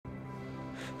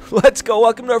Let's go.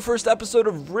 Welcome to our first episode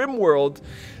of RimWorld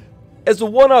as a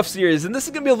one-off series. And this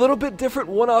is going to be a little bit different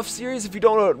one-off series. If you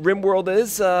don't know what RimWorld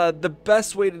is, the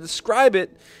best way to describe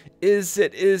it is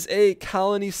a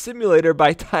colony simulator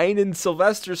by Tynan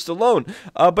Sylvester Stallone.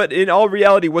 But in all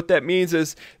reality, what that means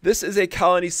is this is a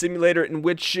colony simulator in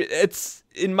which it's...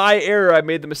 In my era, I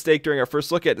made the mistake during our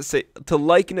first look at it to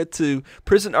liken it to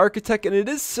Prison Architect, and it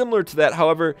is similar to that.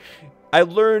 However, I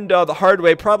learned the hard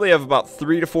way. Probably have about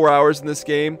 3 to 4 hours in this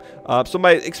game, so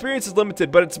my experience is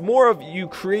limited, but it's more of you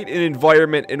create an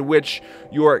environment in which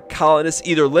your colonists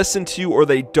either listen to you or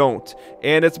they don't,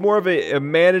 and it's more of a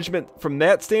management from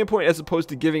that standpoint as opposed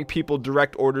to giving people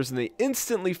direct orders and they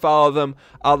instantly follow them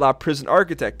a la Prison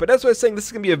Architect. But that's why I was saying this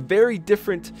is going to be a very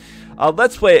different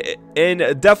Let's Play, and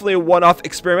definitely a one-off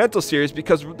experimental series,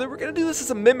 because we're going to do this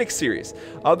as a mimic series.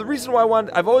 The reason why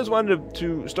I've always wanted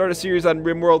to start a series on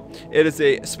RimWorld. It is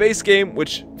a space game,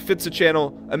 which fits the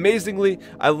channel amazingly.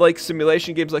 I like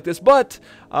simulation games like this, but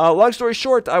long story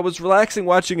short, I was relaxing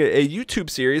watching a YouTube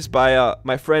series by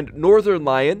my friend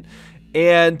Northernlion,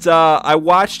 and I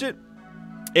watched it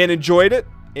and enjoyed it.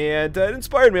 And it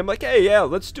inspired me. I'm like, hey, yeah,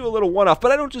 let's do a little one-off.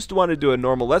 But I don't just want to do a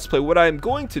normal Let's Play. What I'm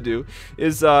going to do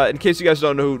is, in case you guys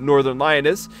don't know who Northernlion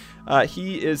is,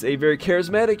 he is a very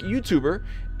charismatic YouTuber,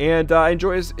 and I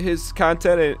enjoy his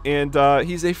content, and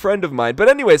he's a friend of mine. But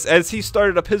anyways, as he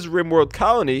started up his RimWorld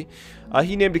colony,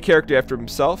 he named a character after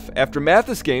himself, after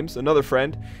Mathas Games, another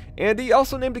friend, and he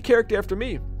also named a character after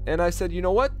me. And I said, you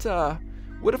know what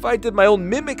if I did my own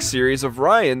mimic series of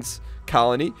Ryan's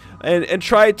colony and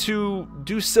try to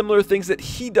do similar things that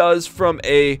he does from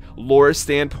a lore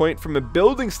standpoint, from a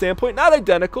building standpoint, not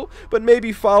identical, but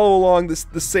maybe follow along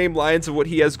the same lines of what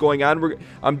he has going on.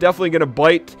 I'm definitely going to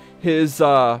bite his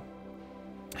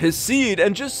seed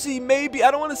and just see, maybe,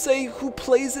 I don't want to say who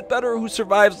plays it better or who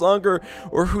survives longer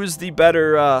or who's the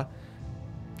better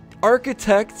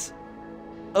architect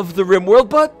of the RimWorld,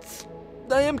 but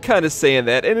I am kind of saying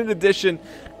that. And in addition,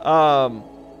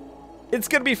 it's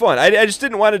going to be fun. I just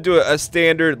didn't want to do a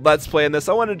standard Let's Play in this.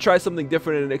 I wanted to try something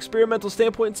different in an experimental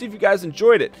standpoint and see if you guys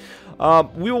enjoyed it.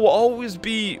 We will always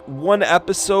be one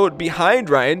episode behind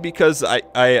Ryan because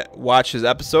I watch his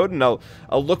episode, and I'll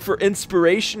look for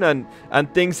inspiration on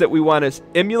things that we want to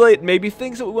emulate, maybe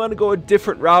things that we want to go a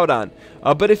different route on.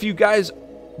 But if you guys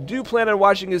do plan on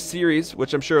watching this series,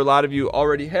 which I'm sure a lot of you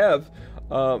already have,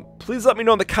 please let me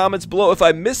know in the comments below if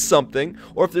I missed something,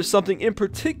 or if there's something in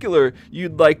particular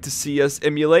you'd like to see us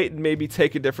emulate and maybe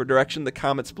take a different direction in the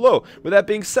comments below. With that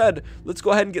being said, let's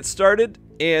go ahead and get started,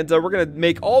 and we're going to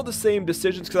make all the same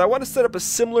decisions because I want to set up a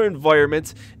similar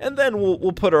environment, and then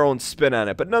we'll put our own spin on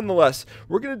it. But nonetheless,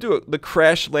 we're going to do the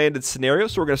crash-landed scenario,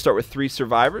 so we're going to start with 3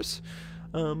 survivors.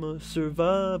 I'm a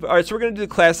survivor. Alright, so we're going to do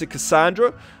the classic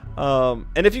Cassandra.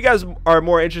 And if you guys are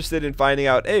more interested in finding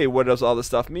out, hey, what does all this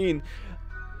stuff mean,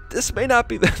 this may not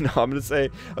be the... No, I was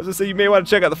going to say you may want to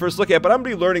check out the first look at it, but I'm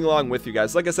going to be learning along with you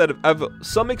guys. Like I said, I have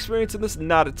some experience in this,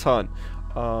 not a ton.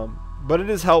 But it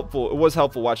is helpful. It was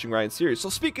helpful watching Ryan's series. So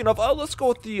speaking of, let's go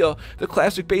with the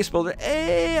classic base builder.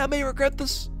 Hey, I may regret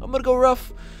this. I'm going to go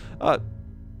rough.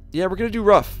 Yeah, we're going to do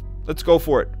rough. Let's go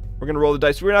for it. We're going to roll the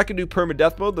dice. We're not going to do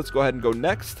permadeath mode. Let's go ahead and go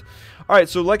next. All right,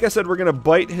 so like I said, we're going to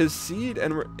bite his seed,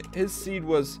 and his seed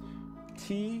was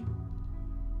T-A-R-A-S,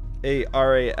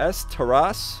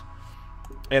 Taras.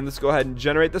 And let's go ahead and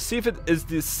generate this. See if it is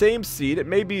the same seed. It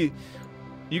may be.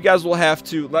 You guys will have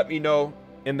to let me know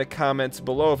in the comments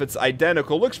below if it's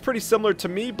identical. Looks pretty similar to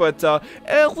me, but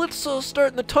let's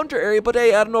start in the tundra area. But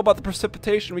hey, I don't know about the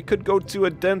precipitation. We could go to a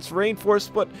dense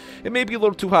rainforest, but it may be a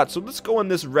little too hot. So let's go in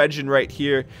this region right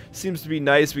here. Seems to be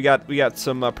nice. We got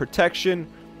some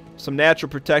protection, some natural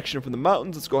protection from the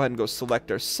mountains. Let's go ahead and go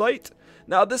select our site.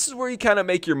 Now this is where you kind of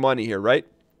make your money here, right?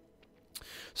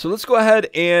 So let's go ahead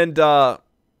and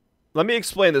let me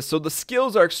explain this. So the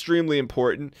skills are extremely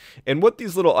important, and what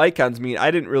these little icons mean,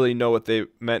 I didn't really know what they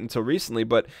meant until recently,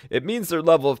 but it means their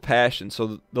level of passion.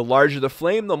 So the larger the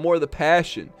flame, the more the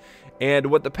passion. And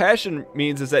what the passion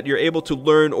means is that you're able to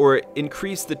learn or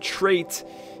increase the trait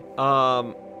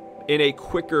in a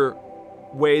quicker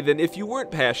way than if you weren't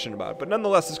passionate about it. But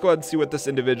nonetheless, let's go ahead and see what this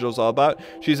individual is all about.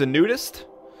 She's a nudist.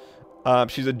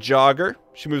 She's a jogger.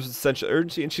 She moves with essential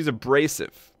urgency, and she's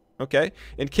abrasive. Okay,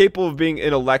 and capable of being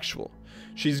intellectual.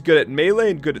 She's good at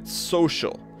melee and good at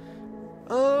social.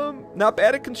 Not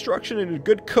bad at construction and a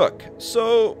good cook.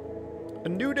 So, a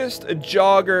nudist, a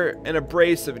jogger, and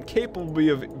abrasive, and capable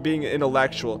of being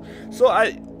intellectual. So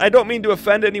I don't mean to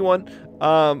offend anyone,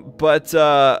 but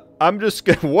I'm just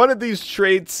gonna, one of these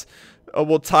traits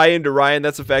will tie into Ryan.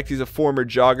 That's the fact he's a former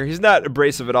jogger. He's not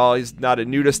abrasive at all. He's not a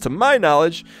nudist to my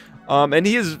knowledge, and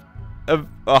he is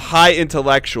a high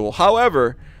intellectual.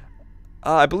 However,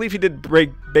 I believe he did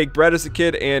bake bread as a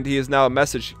kid, and he is now a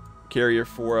message carrier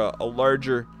for a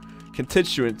larger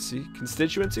constituency.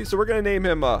 So we're gonna name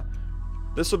him.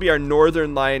 This will be our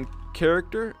Northernlion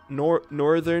character.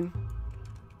 Northern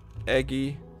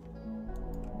Eggy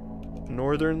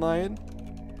Northernlion.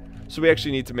 So we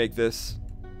actually need to make this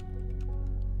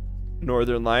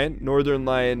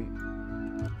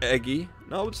Northernlion Eggy.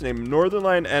 No, what's his name?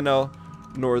 Northernlion NL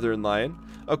Northernlion.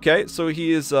 Okay, so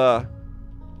he is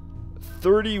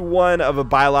 31 of a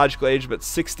biological age, but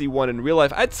 61 in real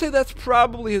life. I'd say that's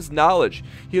probably his knowledge.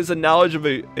 He has a knowledge of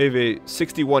a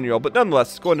 61-year-old, but nonetheless,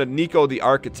 let's go into Nico the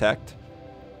architect.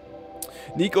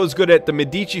 Nico's good at the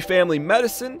Medici family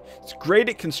medicine. He's great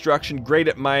at construction, great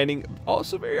at mining,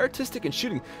 also very artistic in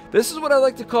shooting. This is what I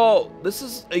like to call, this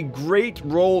is a great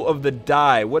roll of the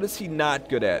die. What is he not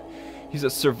good at? He's a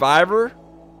survivor.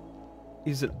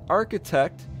 He's an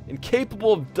architect and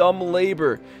capable of dumb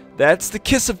labor. That's the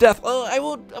kiss of death.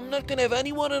 Oh, I'm not gonna have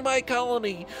anyone in my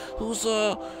colony who's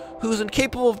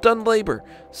incapable of dumb labor.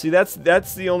 See, that's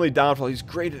the only downfall. He's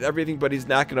great at everything, but he's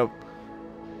not gonna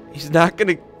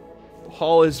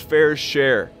haul his fair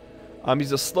share.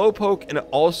 He's a slowpoke and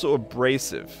also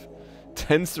abrasive.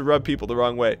 Tends to rub people the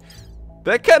wrong way.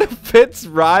 That kind of fits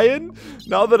Ryan,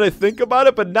 now that I think about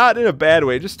it, but not in a bad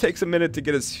way. It just takes a minute to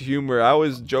get his humor. I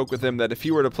always joke with him that if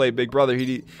he were to play Big Brother,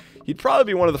 he'd probably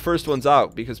be one of the first ones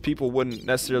out, because people wouldn't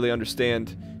necessarily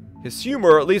understand his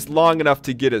humor, or at least long enough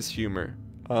to get his humor.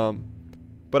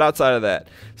 But outside of that,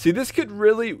 see, this could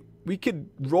really, we could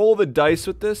roll the dice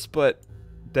with this, but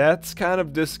that's kind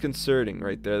of disconcerting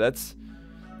right there.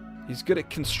 He's good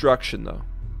at construction though.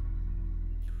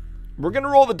 We're gonna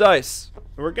roll the dice.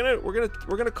 We're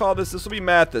gonna call this. This will be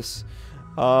Mathas,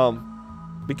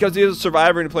 because he is a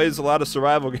survivor and he plays a lot of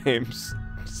survival games.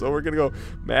 So we're gonna go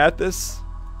Mathas.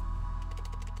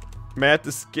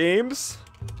 Mathas games.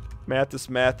 Mathas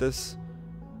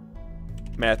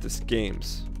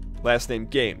games. Last name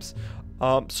Games.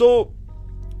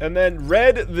 And then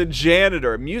Red the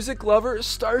janitor, music lover,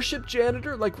 starship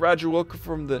janitor, like Roger Wilk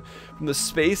from the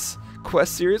Space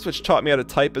Quest series, which taught me how to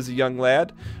type as a young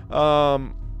lad.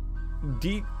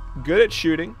 Good at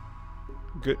shooting,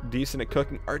 decent at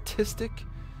cooking, artistic,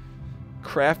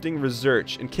 crafting,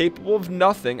 research, and capable of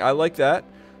nothing. I like that.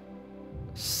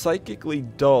 Psychically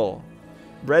dull.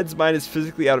 Red's mind is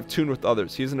physically out of tune with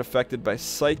others. He isn't affected by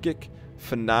psychic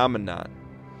phenomenon.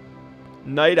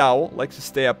 Night owl, likes to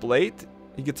stay up late.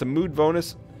 He gets a mood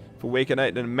bonus for wake at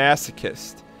night, and a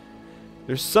masochist.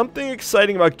 There's something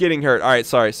exciting about getting hurt. Alright,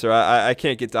 sorry, sir. I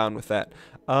can't get down with that.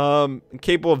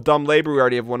 Capable of dumb labor. We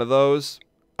already have one of those.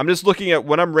 I'm just looking at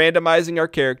when I'm randomizing our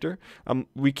character.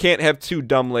 We can't have two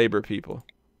dumb labor people.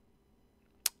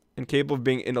 And capable of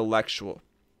being intellectual.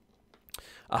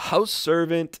 A house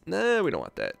servant. Nah, we don't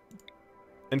want that.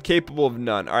 And capable of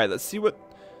none. Alright, let's see what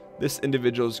this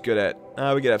individual is good at.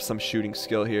 We gotta have some shooting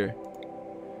skill here.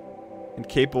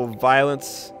 Incapable of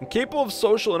violence. Incapable of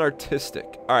social and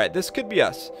artistic. Alright, this could be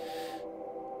us.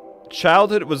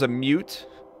 Childhood was a mute.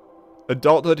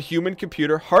 Adulthood, human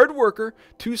computer. Hard worker.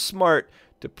 Too smart.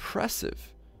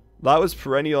 Depressive. Lot was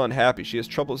perennial unhappy. She has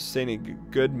trouble sustaining a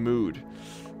good mood.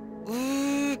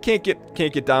 Can't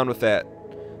get down with that.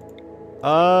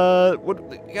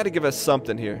 You gotta give us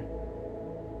something here.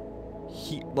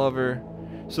 Heat lover.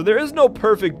 So there is no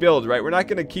perfect build, right? We're not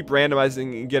gonna keep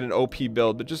randomizing and get an OP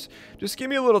build, but just give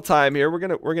me a little time here.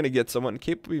 We're gonna get someone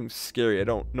capable of being scary. I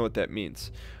don't know what that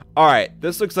means. All right,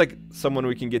 this looks like someone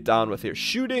we can get down with here.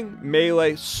 Shooting,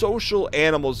 melee, social,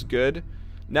 animals, good.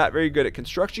 Not very good at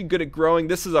construction, good at growing.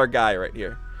 This is our guy right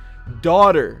here.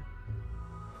 Daughter.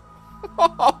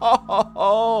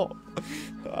 All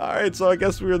right, so I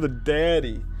guess we're the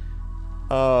daddy.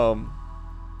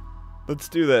 Let's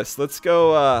do this. Let's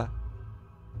go.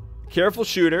 Careful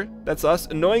shooter. That's us.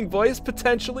 Annoying voice,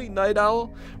 potentially. Night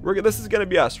owl. This is gonna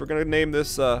be us. We're gonna name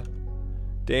this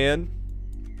Dan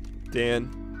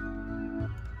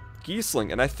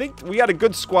Giesling. And I think we got a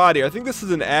good squad here. I think this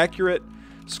is an accurate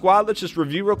squad. Let's just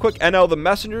review real quick. NL the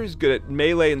messenger. He's good at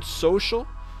melee and social.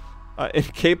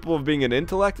 Incapable of being an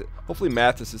intellect. Hopefully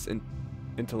Mathas is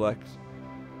intellect.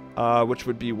 Which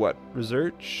would be what?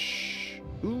 Research.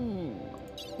 Ooh.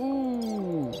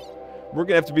 We're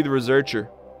gonna have to be the researcher.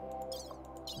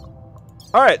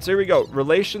 Alright, so here we go.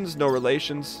 Relations, no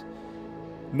relations.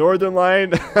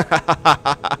 Northernlion.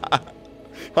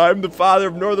 I'm the father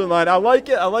of Northernlion. I like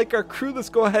it. I like our crew. Let's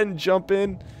go ahead and jump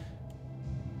in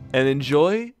and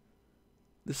enjoy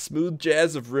the smooth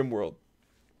jazz of RimWorld.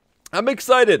 I'm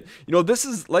excited. You know, this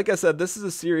is, like I said, this is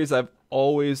a series I've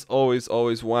always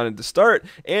wanted to start,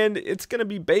 and it's going to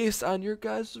be based on your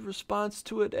guys' response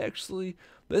to it. Actually,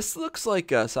 this looks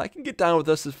like us. I can get down with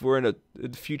us if we're in a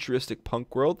futuristic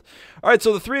punk world. All right,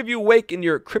 so the three of you wake in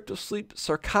your cryptosleep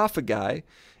sarcophagi,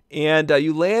 and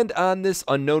you land on this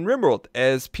unknown RimWorld.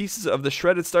 As pieces of the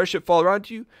shredded starship fall around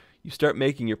you, you start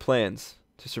making your plans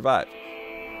to survive.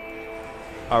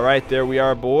 All right, there we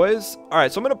are, boys. All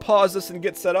right, so I'm going to pause this and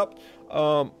get set up.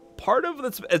 Part of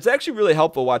this, it's actually really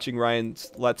helpful watching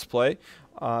Ryan's Let's Play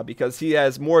because he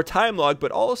has more time log,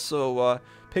 but also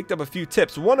picked up a few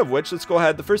tips. One of which, let's go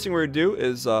ahead. The first thing we're going to do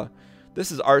is,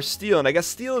 this is our steel, and I guess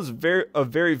steel is a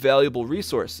very valuable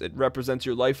resource. It represents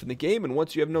your life in the game, and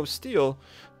once you have no steel,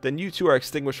 then you too are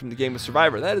extinguished from the game of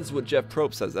Survivor. That is what Jeff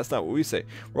Probst says. That's not what we say.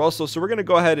 So we're going to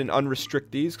go ahead and unrestrict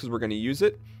these because we're going to use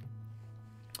it.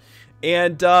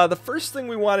 And the first thing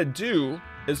we want to do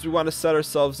is we want to set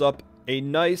ourselves up a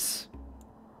nice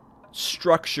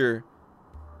structure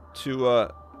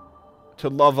to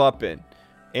love up in.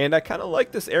 And I kind of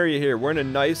like this area here. We're in a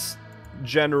nice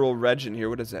general region here.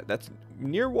 What is that? That's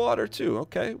near water too.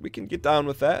 Okay, we can get down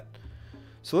with that.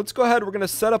 So let's go ahead. We're going to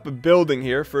set up a building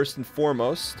here first and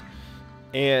foremost.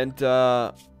 And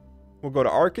we'll go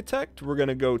to architect. We're going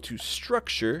to go to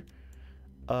structure.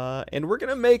 And we're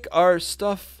going to make our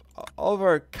stuff, all of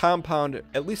our compound,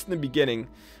 at least in the beginning,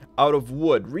 out of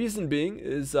wood. Reason being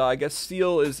is I guess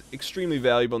steel is extremely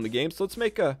valuable in the game. So let's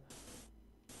make a...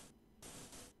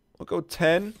 We'll go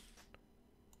 10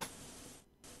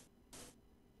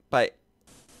 by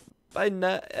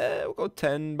 9. We'll go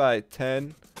 10 by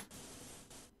 10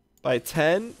 by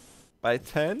 10 by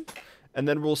 10. And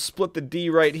then we'll split the D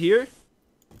right here.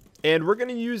 And we're going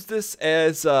to use this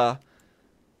as... it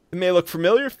may look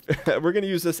familiar. We're going to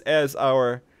use this as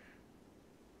our...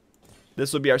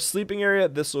 This will be our sleeping area,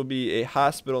 this will be a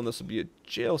hospital, and this will be a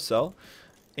jail cell.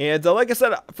 And like I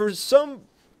said, for some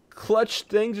clutch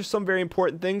things or some very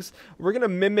important things, we're going to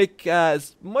mimic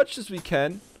as much as we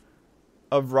can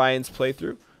of Ryan's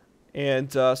playthrough.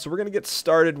 And so we're going to get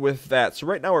started with that. So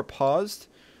right now we're paused.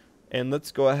 And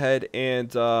let's go ahead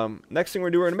and next thing we're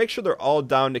doing, we're going to make sure they're all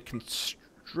down to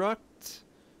construct.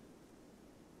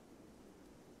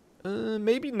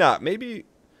 Maybe not. Maybe...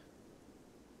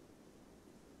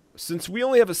 Since we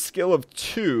only have a skill of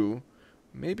 2,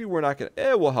 maybe we're not going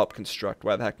to... we'll help construct.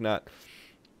 Why the heck not?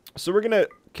 So we're going to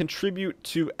contribute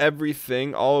to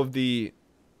everything, all of the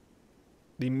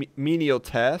menial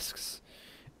tasks.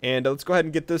 And let's go ahead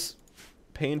and get this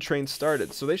pain train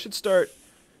started. So they should start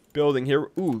building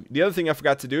here. Ooh, the other thing I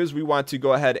forgot to do is we want to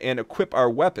go ahead and equip our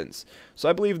weapons. So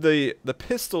I believe the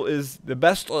pistol is the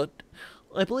best...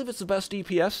 I believe it's the best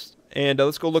DPS. And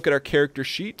let's go look at our character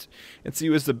sheet and see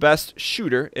who is the best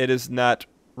shooter. It is not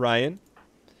Ryan.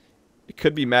 It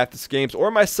could be Mathas Games or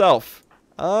myself.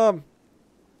 Let's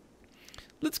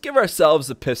give ourselves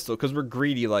a pistol because we're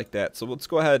greedy like that. So let's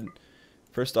go ahead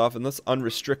first off and let's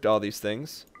unrestrict all these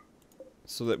things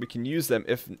so that we can use them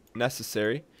if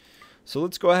necessary. So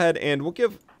let's go ahead and we'll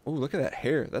give... Oh, look at that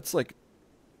hair. That's like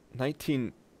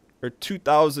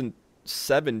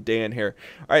 2007 Dan hair.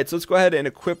 All right, so let's go ahead and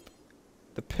equip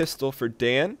the pistol for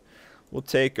Dan. We'll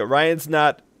take Ryan's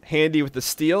not handy with the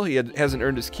steel. He hasn't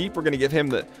earned his keep. We're going to give him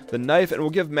the knife, and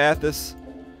we'll give Mathas...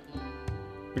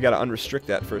 We got to unrestrict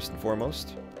that first and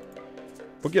foremost.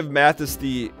 We'll give Mathas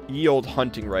the ye old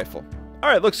hunting rifle.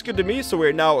 Alright, looks good to me. So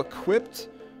we're now equipped.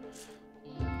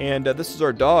 And this is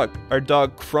our dog. Our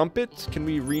dog Crumpet. Can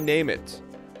we rename it?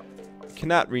 We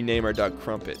cannot rename our dog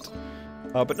Crumpet.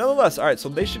 But nonetheless, alright, so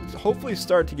they should hopefully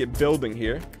start to get building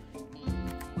here.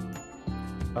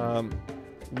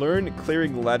 Learn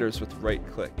clearing letters with right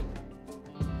click.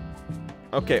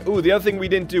 Okay, ooh, the other thing we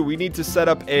didn't do, we need to set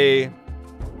up a...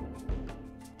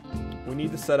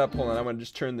 hold on, I'm going to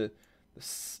just turn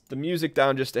the music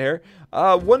down just a hair.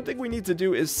 One thing we need to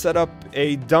do is set up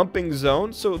a dumping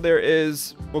zone. So there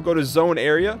is, we'll go to zone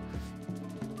area.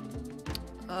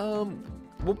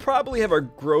 We'll probably have our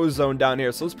grow zone down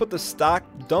here. So let's put the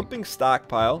dumping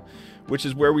stockpile, which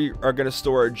is where we are going to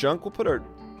store our junk. We'll put our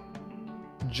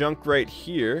junk right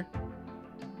here.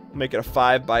 Make it a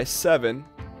 5x7.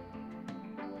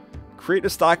 Create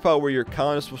a stockpile where your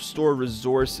colonists will store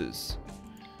resources.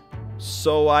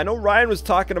 So I know Ryan was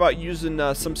talking about using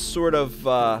some sort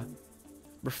of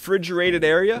refrigerated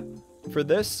area for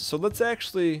this. So let's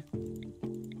actually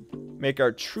make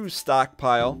our true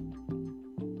stockpile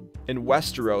in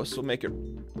Westeros. We'll make it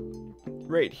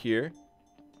right here.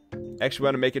 Actually, we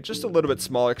want to make it just a little bit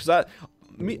smaller because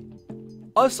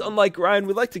us, unlike Ryan,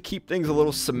 we like to keep things a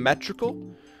little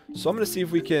symmetrical. So I'm going to see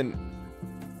if we can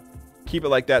keep it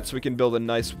like that so we can build a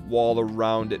nice wall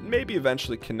around it. Maybe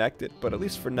eventually connect it, but at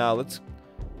least for now, let's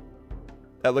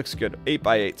That looks good.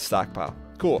 8x8 stockpile.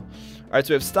 Cool. Alright,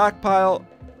 so we have stockpile.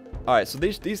 Alright, so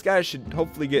these guys should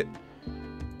hopefully get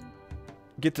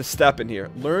to step in here.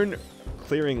 Learn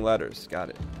clearing letters. Got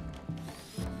it.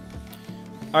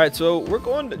 Alright, so we're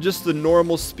going to just the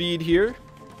normal speed here.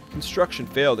 Construction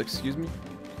failed, excuse me.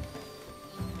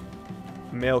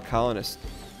 Male colonist.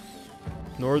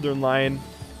 Northernlion.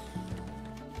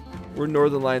 We're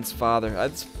Northernlion's father.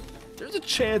 There's a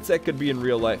chance that could be in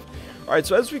real life. Alright,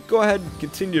 so as we go ahead and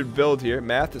continue to build here,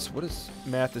 Mathas, what is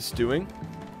Mathas doing?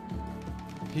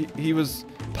 He was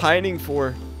pining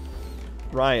for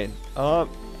Ryan.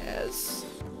 As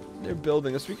they're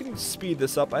building this, we can speed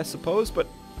this up, I suppose, but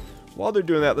while they're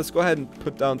doing that, let's go ahead and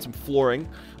put down some flooring.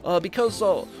 Because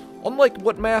unlike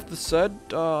what Mathas said,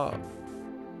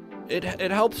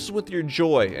 it helps with your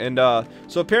joy. And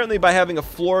so apparently by having a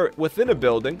floor within a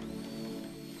building,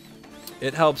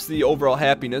 it helps the overall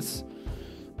happiness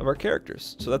of our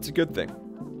characters. So that's a good thing.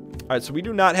 Alright, so we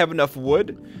do not have enough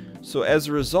wood. So as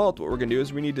a result, what we're going to do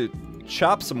is we need to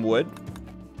chop some wood.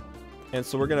 And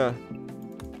so we're going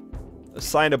to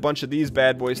assign a bunch of these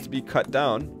bad boys to be cut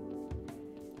down.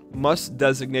 Must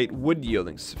designate wood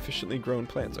yielding sufficiently grown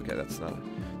plants. Okay, that's not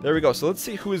there we go. So let's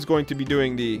see who is going to be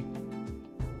doing the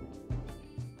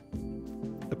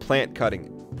plant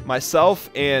cutting. Myself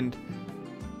and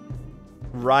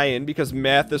Ryan, because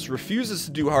Mathas refuses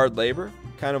to do hard labor,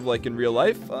 kind of like in real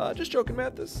life. Just joking,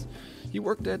 Mathas. He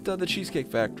worked at the Cheesecake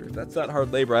Factory. If that's not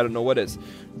hard labor, I don't know what is.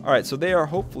 Alright, so they are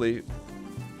hopefully...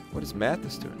 What is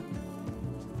Mathas doing?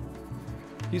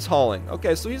 He's hauling.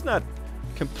 Okay, so he's not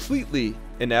completely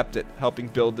inept at helping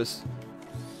build this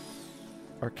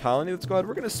our colony. Let's go ahead.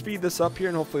 We're going to speed this up here,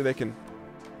 and hopefully they can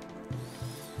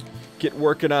get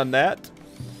working on that.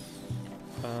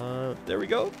 There we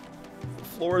go. The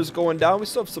floor is going down. We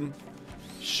still have some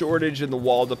shortage in the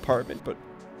wall department, but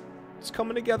it's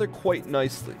coming together quite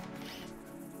nicely.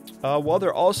 While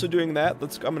they're also doing that,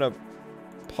 I'm going to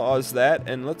pause that,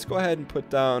 and let's go ahead and put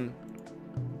down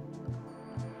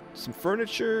some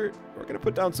furniture. We're going to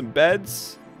put down some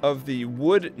beds of the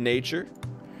wood nature,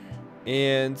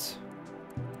 and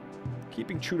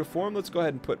keeping true to form, let's go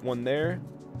ahead and put one there.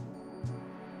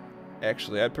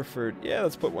 Actually, I'd prefer, yeah,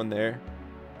 let's put one there.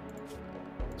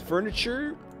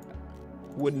 Furniture,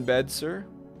 wooden bed, sir.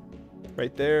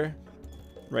 Right there,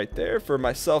 right there. For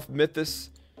myself, Mathas,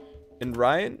 and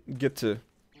Ryan, get to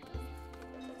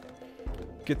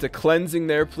cleansing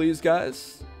there, please,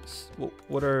 guys.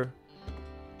 What are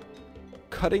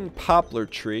cutting poplar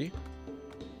tree?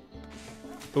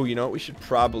 Oh, you know what? We should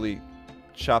probably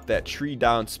chop that tree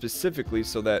down specifically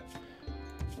so that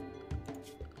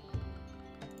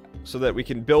we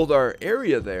can build our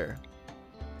area there.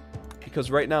 Because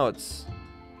right now it's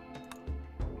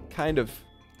kind of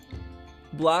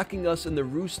blocking us in the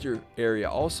rooster area.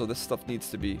 Also, this stuff needs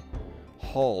to be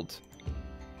hauled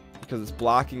because it's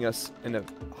blocking us in a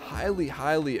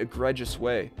highly egregious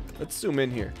way. Let's zoom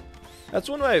in here. That's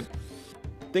one of my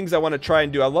things I want to try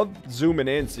and do. I love zooming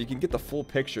in so you can get the full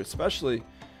picture, especially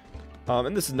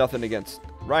and this is nothing against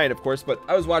Ryan, of course, but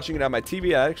I was watching it on my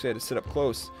TV. I actually had to sit up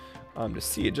close to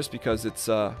see it, just because it's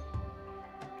a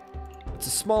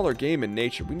smaller game in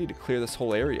nature. We need to clear this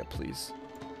whole area, please.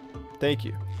 Thank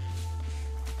you.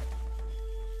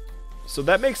 So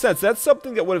that makes sense. That's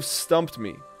something that would have stumped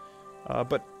me.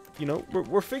 But, you know,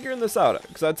 we're figuring this out.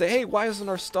 Because I'd say, hey, why isn't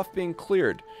our stuff being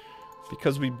cleared?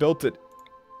 Because we built it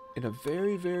in a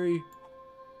very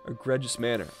egregious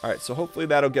manner. Alright, so hopefully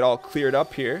that'll get all cleared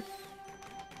up here.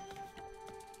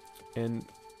 And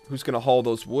who's going to haul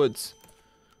those woods?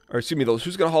 Or excuse me,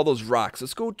 who's going to haul those rocks?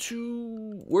 Let's go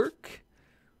to work.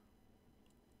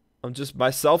 I'm just,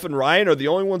 myself and Ryan are the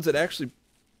only ones that actually...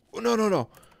 Oh, no.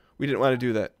 We didn't want to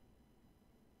do that.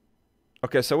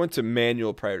 Okay, so I went to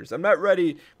manual priorities. I'm not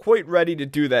quite ready to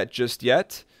do that just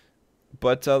yet.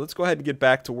 But let's go ahead and get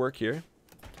back to work here.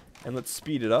 And let's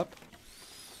speed it up.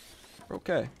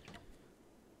 Okay.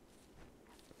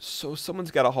 So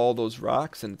someone's got to haul those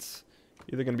rocks, and it's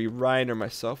either going to be Ryan or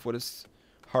myself. What is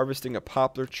harvesting a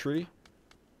poplar tree?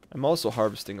 I'm also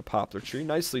harvesting a poplar tree.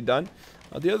 Nicely done.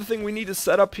 The other thing we need to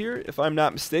set up here, if I'm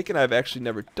not mistaken, I've actually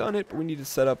never done it, but we need to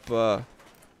set up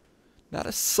not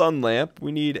a sun lamp.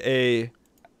 We need a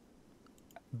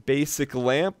basic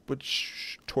lamp,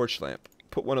 which torch lamp.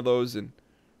 Put one of those in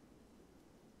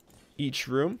each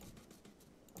room,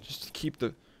 just to keep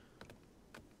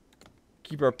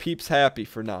our peeps happy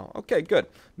for now. Okay, good.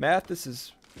 Mathas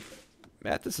is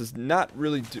not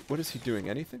really. What is he doing?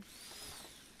 Anything?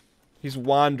 He's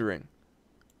wandering.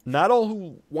 Not all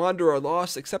who wander are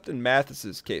lost, except in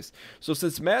Mathas's case. So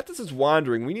since Mathas is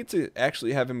wandering, we need to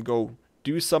actually have him go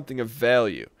do something of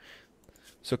value.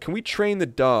 So can we train the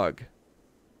dog?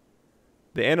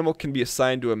 The animal can be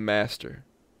assigned to a master.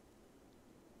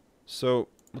 So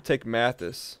we'll take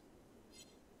Mathas.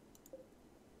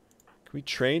 Can we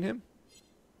train him?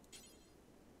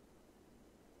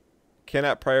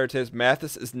 Cannot prioritize.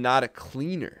 Mathas is not a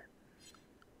cleaner.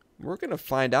 We're going to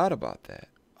find out about that.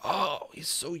 Oh, he's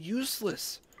so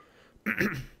useless.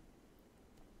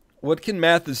 What can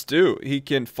Mathas do? He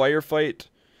can firefight.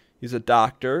 He's a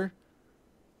doctor.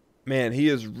 Man, he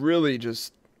is really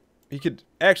just... He could...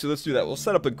 Actually, let's do that. We'll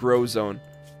set up a grow zone.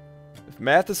 If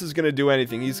Mathas is going to do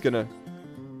anything, he's going to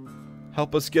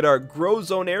help us get our grow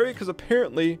zone area, because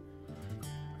apparently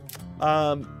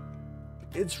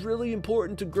it's really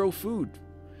important to grow food.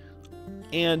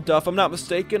 And if I'm not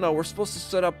mistaken, we're supposed to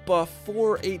set up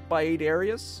 4 8x8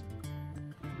 areas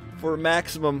for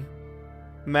maximum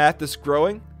Mathas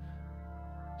growing.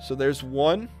 So there's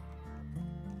 1.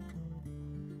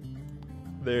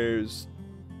 There's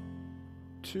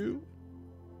 2.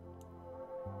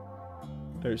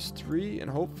 There's 3, and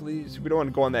hopefully we don't want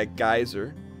to go on that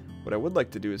geyser. What I would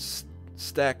like to do is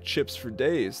stack chips for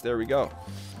days. There we go.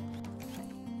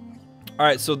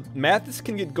 Alright, so Mathas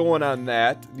can get going on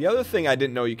that. The other thing I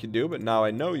didn't know you could do, but now I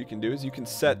know you can do, is you can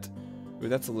set... Ooh,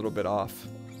 that's a little bit off.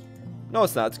 No,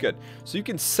 it's not. It's good. So you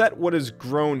can set what is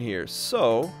grown here.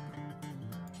 So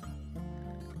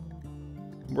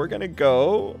we're going to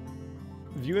go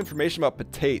view information about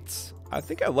potatoes. I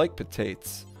think I like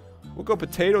potatoes. We'll go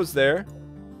potatoes there.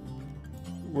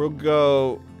 We'll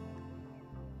go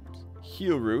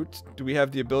heel root. Do we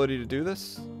have the ability to do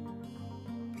this?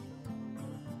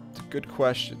 It's a good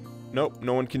question. Nope,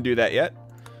 no one can do that yet.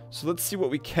 So let's see what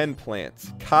we can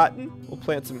plant. Cotton. We'll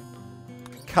plant some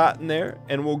cotton there,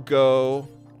 and we'll go...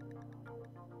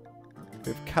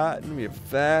 We have cotton, we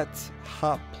have that.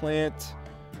 Hop plant.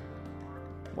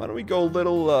 Why don't we go a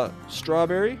little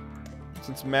strawberry,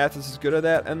 since Mathas is good at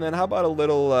that. And then how about a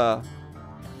little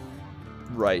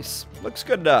rice? Looks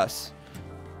good to us.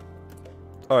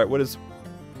 Alright,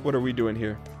 what are we doing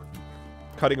here?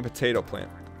 Cutting a potato plant.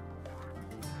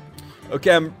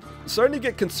 Okay, I'm starting to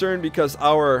get concerned because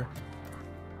our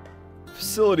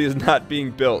facility is not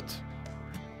being built.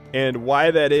 And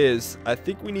why that is, I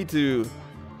think we need to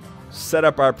set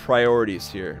up our priorities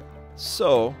here.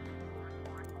 So,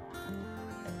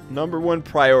 number 1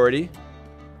 priority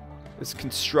is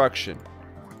construction.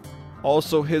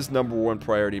 Also his number 1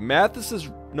 priority. Mathas's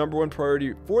number 1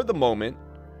 priority for the moment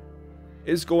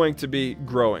is going to be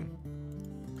growing.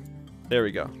 There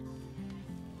we go.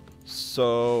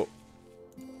 So,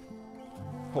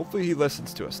 hopefully he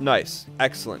listens to us. Nice.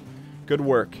 Excellent. Good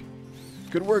work.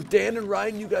 Good work, Dan and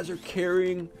Ryan. You guys are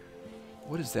carrying...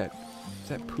 What is that? Is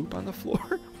that poop on the floor?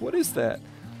 What is that?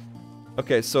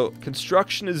 Okay, so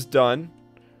construction is done.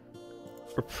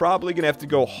 We're probably going to have to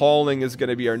go hauling is going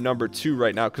to be our number 2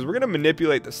 right now, because we're going to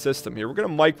manipulate the system here. We're going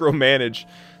to micromanage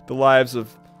the lives of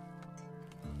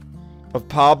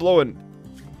Pablo and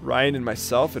Ryan and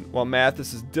myself, and while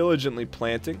Mathas is diligently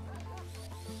planting.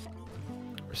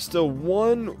 We're still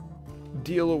 1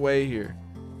 deal away here.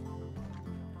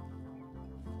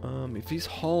 If he's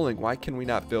hauling, why can we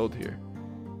not build here?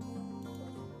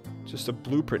 Just a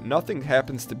blueprint. Nothing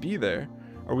happens to be there.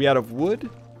 Are we out of wood?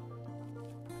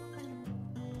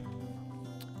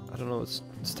 I don't know. Let's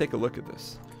take a look at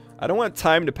this. I don't want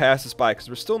time to pass us by because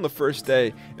we're still in the first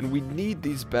day and we need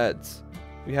these beds.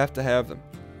 We have to have them.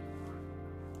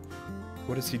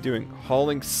 What is he doing?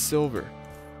 Hauling silver.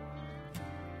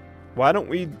 Why don't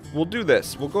we'll do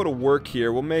this. We'll go to work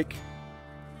here. We'll make...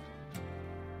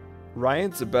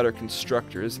 Ryan's a better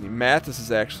constructor, isn't he? Mathas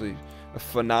is actually a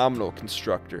phenomenal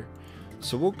constructor.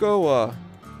 So we'll go,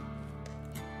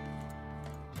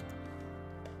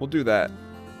 we'll do that.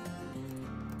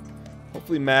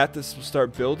 Hopefully Mathas will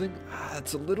start building.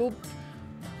 It's a little...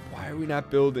 Why are we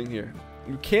not building here?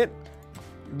 We can't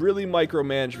really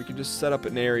micromanage. We can just set up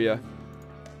an area.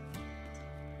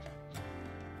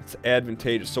 It's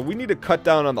advantageous. So we need to cut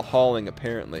down on the hauling,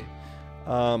 apparently.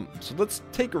 So let's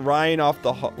take Ryan off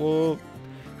the... Well,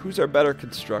 who's our better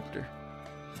constructor?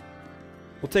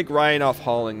 We'll take Ryan off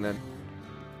hauling then.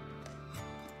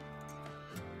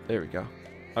 There we go.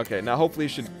 Okay, now hopefully he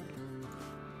should...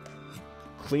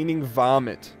 Cleaning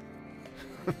vomit.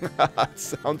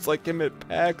 Sounds like him at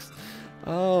PAX.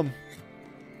 I'm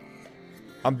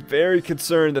very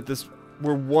concerned that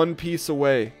we're 1 piece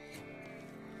away.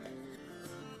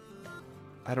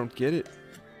 I don't get it.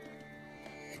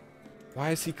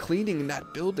 Why is he cleaning and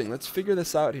not building? Let's figure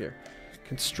this out here.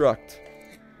 Construct.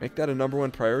 Make that a number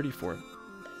 1 priority for him.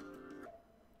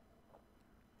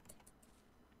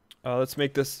 Let's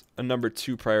make this a number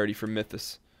 2 priority for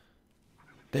Mathas.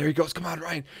 There he goes. Come on,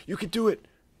 Ryan. You can do it.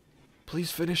 Please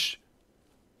finish.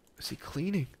 Is he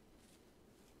cleaning?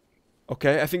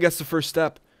 Okay, I think that's the first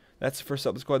step. That's the first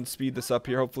step. Let's go ahead and speed this up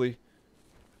here, hopefully.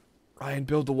 Ryan,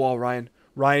 build the wall, Ryan.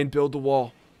 Ryan, build the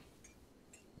wall.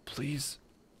 Please.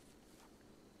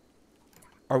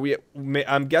 Are we...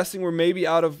 I'm guessing we're maybe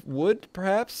out of wood,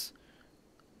 perhaps?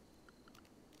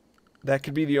 That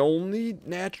could be the only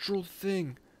natural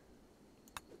thing.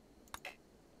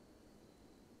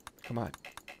 Come on.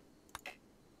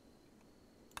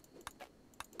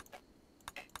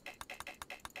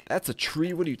 That's a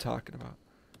tree. What are you talking about?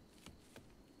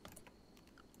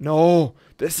 No.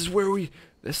 This is where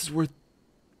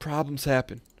problems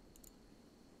happen.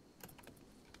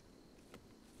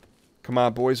 Come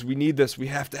on, boys. We need this. We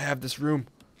have to have this room.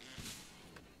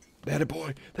 That a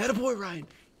boy. That a boy, Ryan.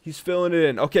 He's filling it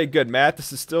in. Okay, good.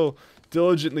 Mathas is still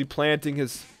diligently planting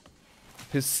his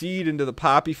seed into the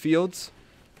poppy fields.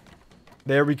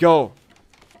 There we go.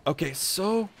 Okay,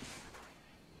 so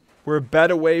we're a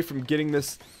bed away from getting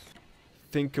this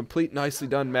thing complete. Nicely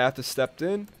done. Mathas stepped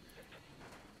in.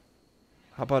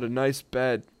 How about a nice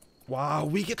bed? Wow,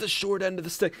 we get the short end of the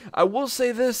stick. I will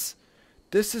say this.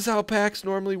 This is how PAX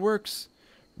normally works.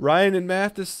 Ryan and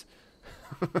Mathas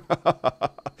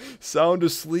sound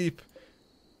asleep.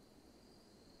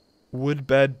 Wood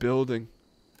bed building.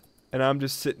 And I'm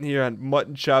just sitting here on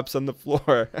mutton chops on the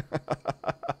floor.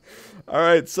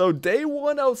 Alright, so day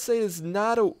one I would say is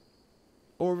not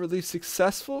overly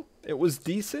successful. It was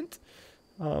decent.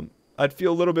 I'd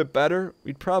feel a little bit better.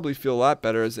 We'd probably feel a lot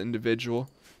better as an individual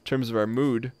in terms of our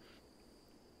mood.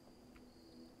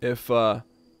 If we're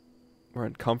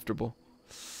uncomfortable.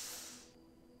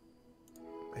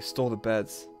 They stole the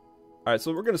beds. Alright,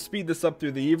 so we're going to speed this up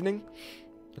through the evening.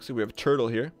 Looks like we have a turtle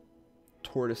here.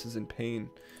 Tortoise is in pain.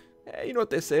 Hey, you know what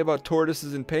they say about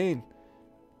tortoises in pain?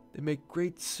 They make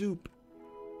great soup.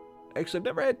 Actually, I've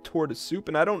never had tortoise soup,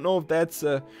 and I don't know if that's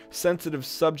a sensitive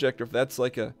subject or if that's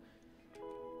like a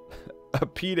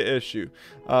PETA issue.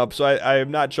 So I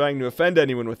am not trying to offend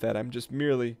anyone with that. I'm just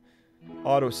merely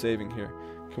auto-saving here.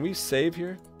 Can we save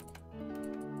here?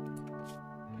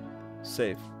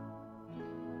 Save.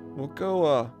 We'll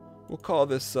go, we'll call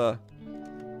this,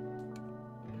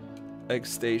 egg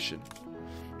station.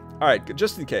 Alright,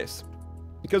 just in case.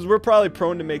 Because we're probably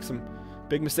prone to make some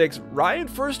big mistakes. Ryan,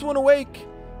 first one awake.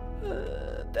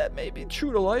 That may be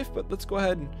true to life, but let's go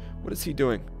ahead and... What is he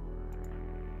doing?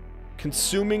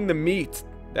 Consuming the meat.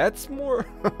 That's more...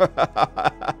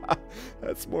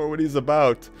 That's more what he's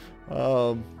about.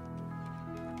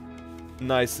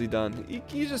 Nicely done.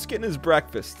 He's just getting his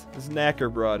breakfast. His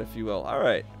knacker broad, if you will.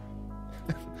 Alright.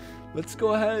 Let's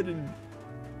go ahead and...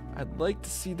 I'd like to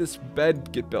see this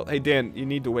bed get built. Hey, Dan, you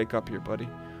need to wake up here, buddy.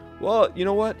 Well, you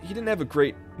know what? He didn't have a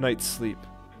great night's sleep.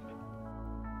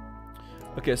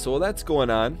 Okay, so while that's going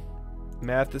on,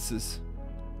 Mathas is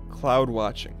cloud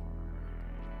watching.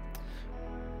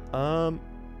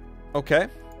 Okay.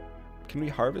 Can we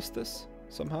harvest this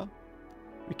somehow?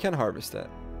 We can harvest that.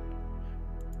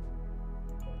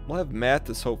 We'll have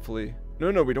Mathas hopefully.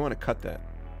 No, we don't want to cut that.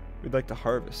 We'd like to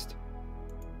harvest.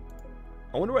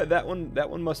 I wonder why that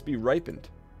one must be ripened.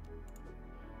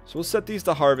 So we'll set these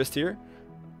to harvest here.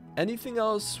 Anything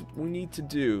else we need to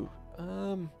do?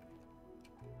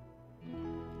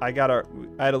 I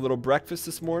had a little breakfast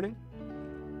this morning.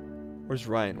 Where's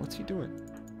Ryan? What's he doing?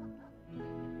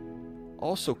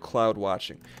 Also cloud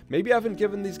watching. Maybe I haven't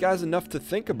given these guys enough to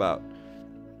think about.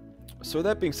 So with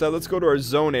that being said, let's go to our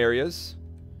zone areas.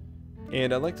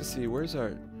 And I'd like to see, where's our...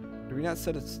 Did we not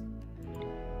set a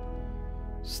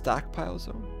stockpile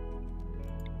zone?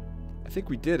 I think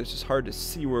we did. It's just hard to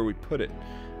see where we put it.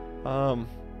 Oh,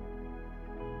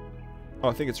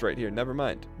 I think it's right here. Never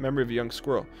mind. Memory of a young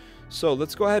squirrel. So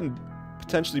let's go ahead and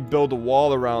potentially build a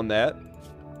wall around that.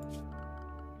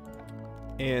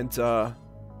 And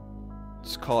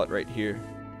just call it right here.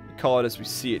 Call it as we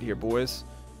see it here, boys.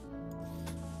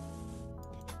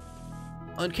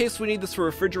 In case we need this for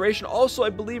refrigeration. Also,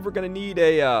 I believe we're going to need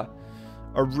a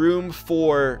room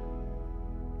for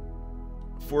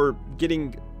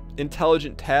getting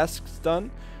intelligent tasks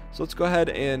done. So let's go ahead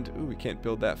and... Ooh, we can't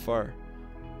build that far.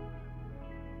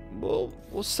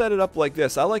 We'll set it up like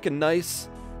this. I like a nice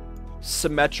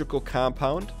symmetrical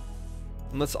compound.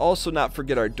 And let's also not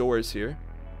forget our doors here.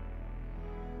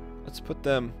 Let's put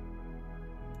them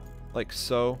like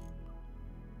so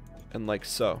and like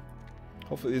so.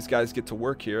 Hopefully these guys get to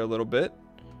work here a little bit.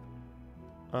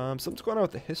 Something's going on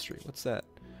with the history. What's that?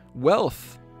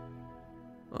 Wealth.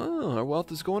 Oh, our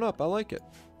wealth is going up. I like it.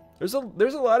 There's a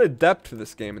lot of depth to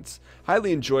this game. It's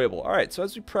highly enjoyable. All right, so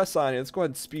as we press on, let's go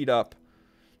ahead and speed up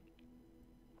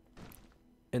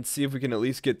and see if we can at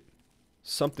least get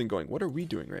something going. What are we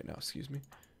doing right now? Excuse me.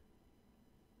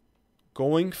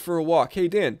 Going for a walk. Hey,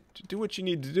 Dan, do what you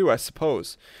need to do, I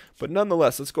suppose. But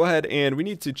nonetheless, let's go ahead and we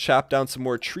need to chop down some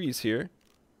more trees here.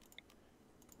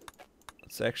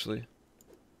 Let's actually...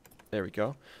 There we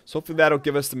go. So hopefully that'll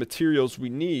give us the materials we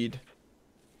need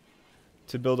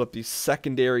to build up these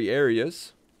secondary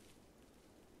areas.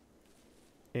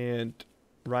 And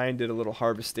Ryan did a little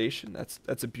harvest station.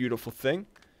 That's a beautiful thing.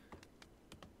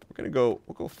 We'll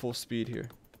go full speed here.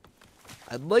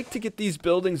 I'd like to get these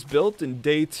buildings built in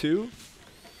day 2.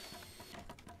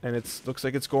 And it looks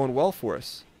like it's going well for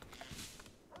us.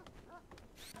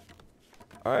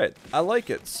 Alright, I like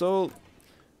it. So,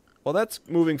 well, that's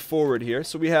moving forward here.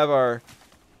 So we have our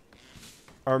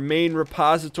main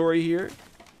repository here.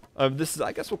 This is,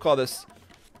 I guess we'll call this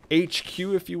HQ,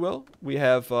 if you will. We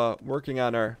have working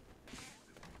on our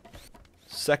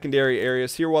secondary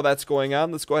areas here. While that's going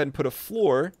on, let's go ahead and put a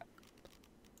floor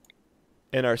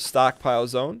in our stockpile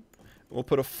zone. We'll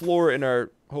put a floor in our,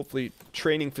 hopefully,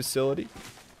 training facility.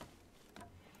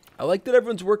 I like that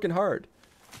everyone's working hard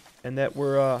and that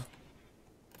we're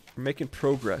making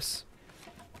progress.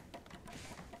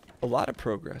 A lot of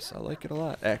progress. I like it a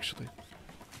lot, actually.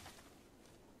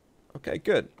 Okay,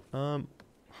 good.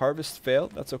 Harvest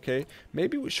failed. That's okay.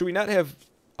 Maybe should we not have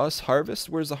us harvest?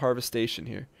 Where's the harvest station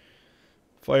here?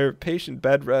 Fire, patient,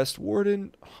 bed rest,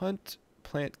 warden, hunt,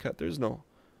 plant cut. There's no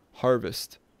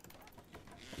harvest.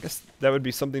 I guess that would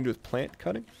be something to do with plant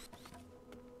cutting.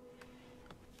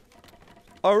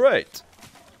 Alright.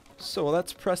 So while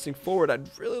that's pressing forward,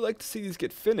 I'd really like to see these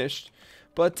get finished.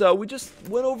 But we just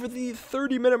went over the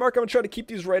 30-minute mark. I'm going to try to keep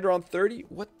these right around 30.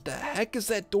 What the heck is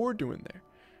that door doing there?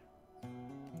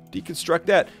 Deconstruct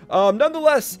that.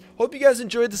 Nonetheless, hope you guys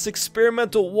enjoyed this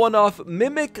experimental one-off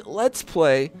mimic let's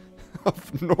play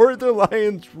of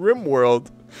Northernlion's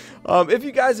RimWorld. If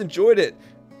you guys enjoyed it,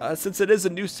 since it is a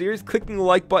new series, clicking the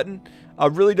like button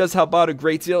really does help out a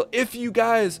great deal. If you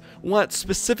guys want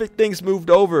specific things moved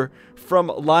over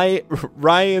from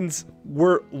Ryan's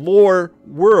lore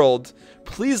world,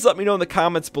 please let me know in the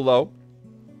comments below.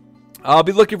 I'll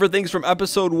be looking for things from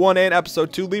episode 1 and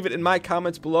episode 2. Leave it in my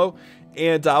comments below,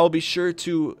 and I'll be sure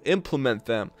to implement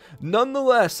them.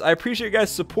 Nonetheless, I appreciate you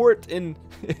guys' support in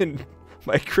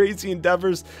my crazy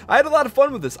endeavors. I had a lot of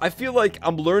fun with this. I feel like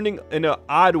I'm learning in an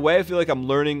odd way. I feel like I'm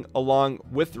learning along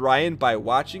with Ryan by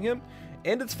watching him,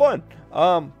 and it's fun.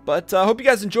 But I hope you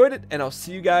guys enjoyed it, and I'll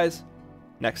see you guys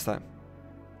next time.